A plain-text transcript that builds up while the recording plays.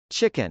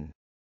chicken.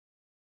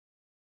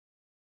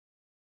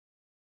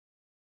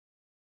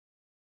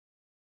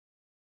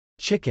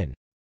 Chicken.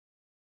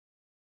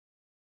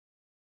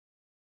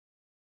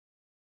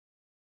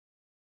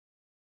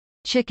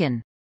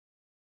 Chicken.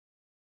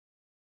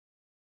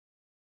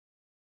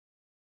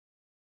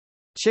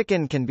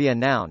 Chicken can be a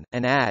noun,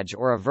 an adjective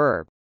or a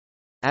verb.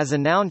 As a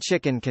noun,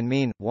 chicken can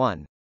mean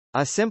 1.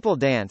 A simple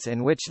dance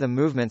in which the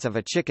movements of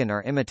a chicken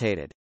are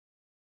imitated.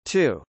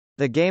 2.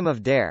 The game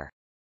of dare.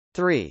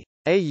 3.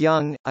 A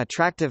young,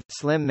 attractive,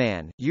 slim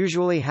man,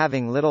 usually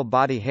having little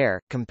body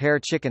hair, compare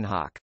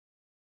chickenhawk.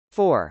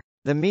 4.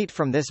 The meat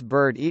from this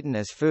bird eaten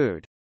as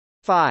food.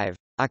 5.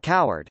 A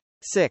coward.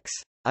 6.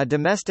 A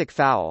domestic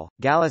fowl,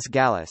 Gallus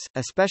gallus,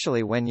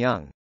 especially when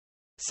young.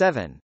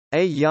 7.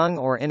 A young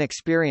or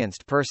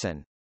inexperienced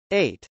person.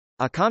 8.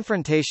 A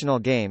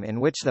confrontational game in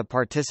which the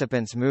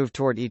participants move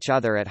toward each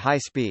other at high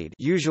speed,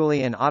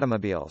 usually in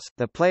automobiles.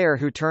 The player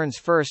who turns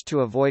first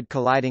to avoid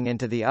colliding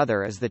into the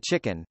other is the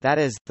chicken, that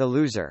is, the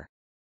loser.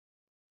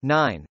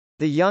 9.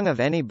 The young of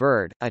any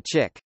bird, a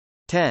chick.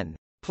 10.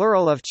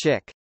 Plural of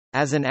chick.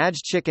 As an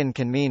adjective, chicken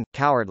can mean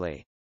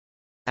cowardly.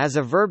 As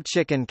a verb,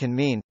 chicken can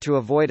mean to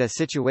avoid a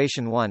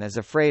situation one is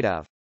afraid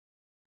of.